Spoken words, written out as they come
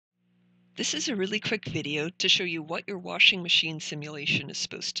This is a really quick video to show you what your washing machine simulation is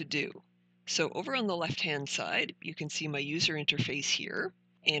supposed to do. So over on the left-hand side, you can see my user interface here,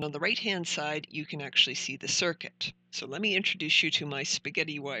 and on the right-hand side, you can actually see the circuit. So let me introduce you to my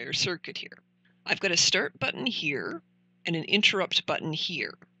spaghetti wire circuit here. I've got a start button here and an interrupt button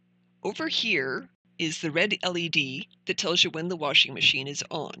here. Over here is the red LED that tells you when the washing machine is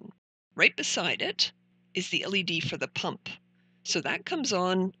on. Right beside it is the LED for the pump. So that comes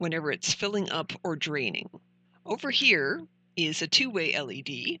on whenever it's filling up or draining. Over here is a two-way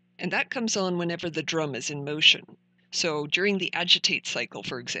LED, and that comes on whenever the drum is in motion. So during the agitate cycle,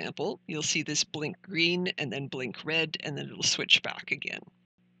 for example, you'll see this blink green and then blink red, and then it'll switch back again.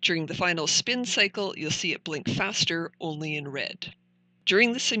 During the final spin cycle, you'll see it blink faster, only in red.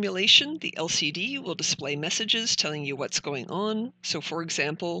 During the simulation, the LCD will display messages telling you what's going on. So for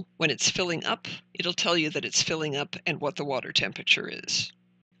example, when it's filling up, it'll tell you that it's filling up and what the water temperature is.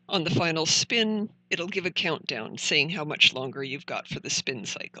 On the final spin, it'll give a countdown saying how much longer you've got for the spin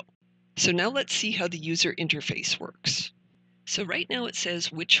cycle. So now let's see how the user interface works. So right now it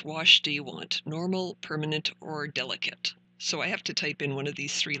says, which wash do you want, normal, permanent, or delicate? So I have to type in one of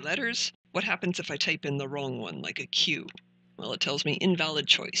these three letters. What happens if I type in the wrong one, like a Q? Well, it tells me invalid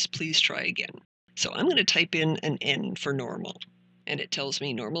choice, please try again. So I'm going to type in an N for normal. And it tells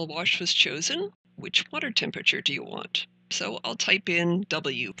me normal wash was chosen. Which water temperature do you want? So I'll type in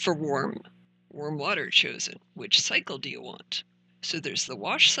W for warm. Warm water chosen. Which cycle do you want? So there's the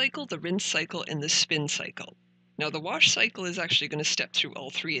wash cycle, the rinse cycle, and the spin cycle. Now the wash cycle is actually going to step through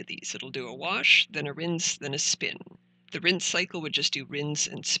all three of these. It'll do a wash, then a rinse, then a spin. The rinse cycle would just do rinse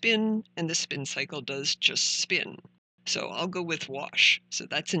and spin, and the spin cycle does just spin. So I'll go with wash, so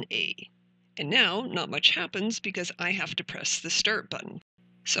that's an A. And now not much happens because I have to press the start button.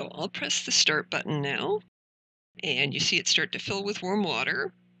 So I'll press the start button now, and you see it start to fill with warm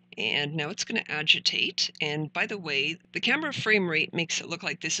water, and now it's going to agitate. And by the way, the camera frame rate makes it look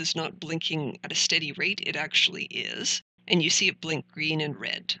like this is not blinking at a steady rate. It actually is, and you see it blink green and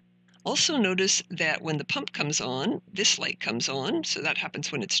red. Also notice that when the pump comes on, this light comes on, so that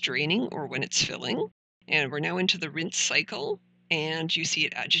happens when it's draining or when it's filling. And we're now into the rinse cycle, and you see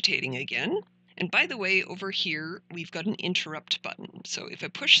it agitating again. And by the way, over here, we've got an interrupt button. So if I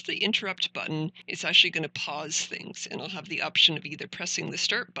push the interrupt button, it's actually going to pause things, and I'll have the option of either pressing the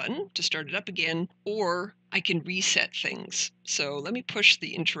start button to start it up again, or I can reset things. So let me push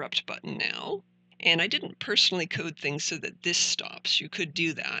the interrupt button now. And I didn't personally code things so that this stops. You could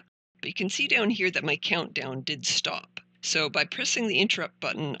do that. But you can see down here that my countdown did stop. So by pressing the interrupt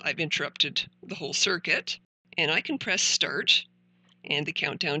button, I've interrupted the whole circuit, and I can press start, and the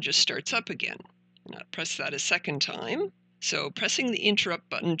countdown just starts up again. And I'll press that a second time. So pressing the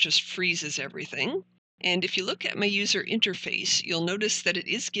interrupt button just freezes everything. And if you look at my user interface, you'll notice that it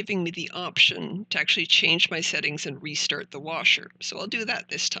is giving me the option to actually change my settings and restart the washer. So I'll do that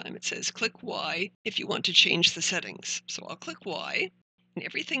this time. It says click Y if you want to change the settings. So I'll click Y, and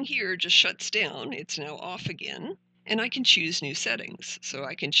everything here just shuts down. It's now off again. And I can choose new settings. So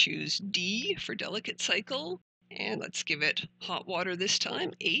I can choose D for delicate cycle, and let's give it hot water this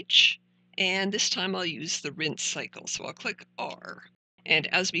time, H, and this time I'll use the rinse cycle. So I'll click R. And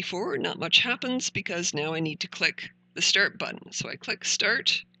as before, not much happens because now I need to click the start button. So I click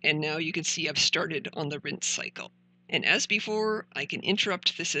start, and now you can see I've started on the rinse cycle. And as before, I can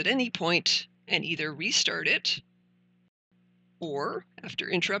interrupt this at any point and either restart it, or after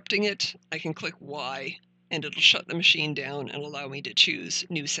interrupting it, I can click Y, and it'll shut the machine down and allow me to choose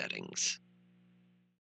new settings.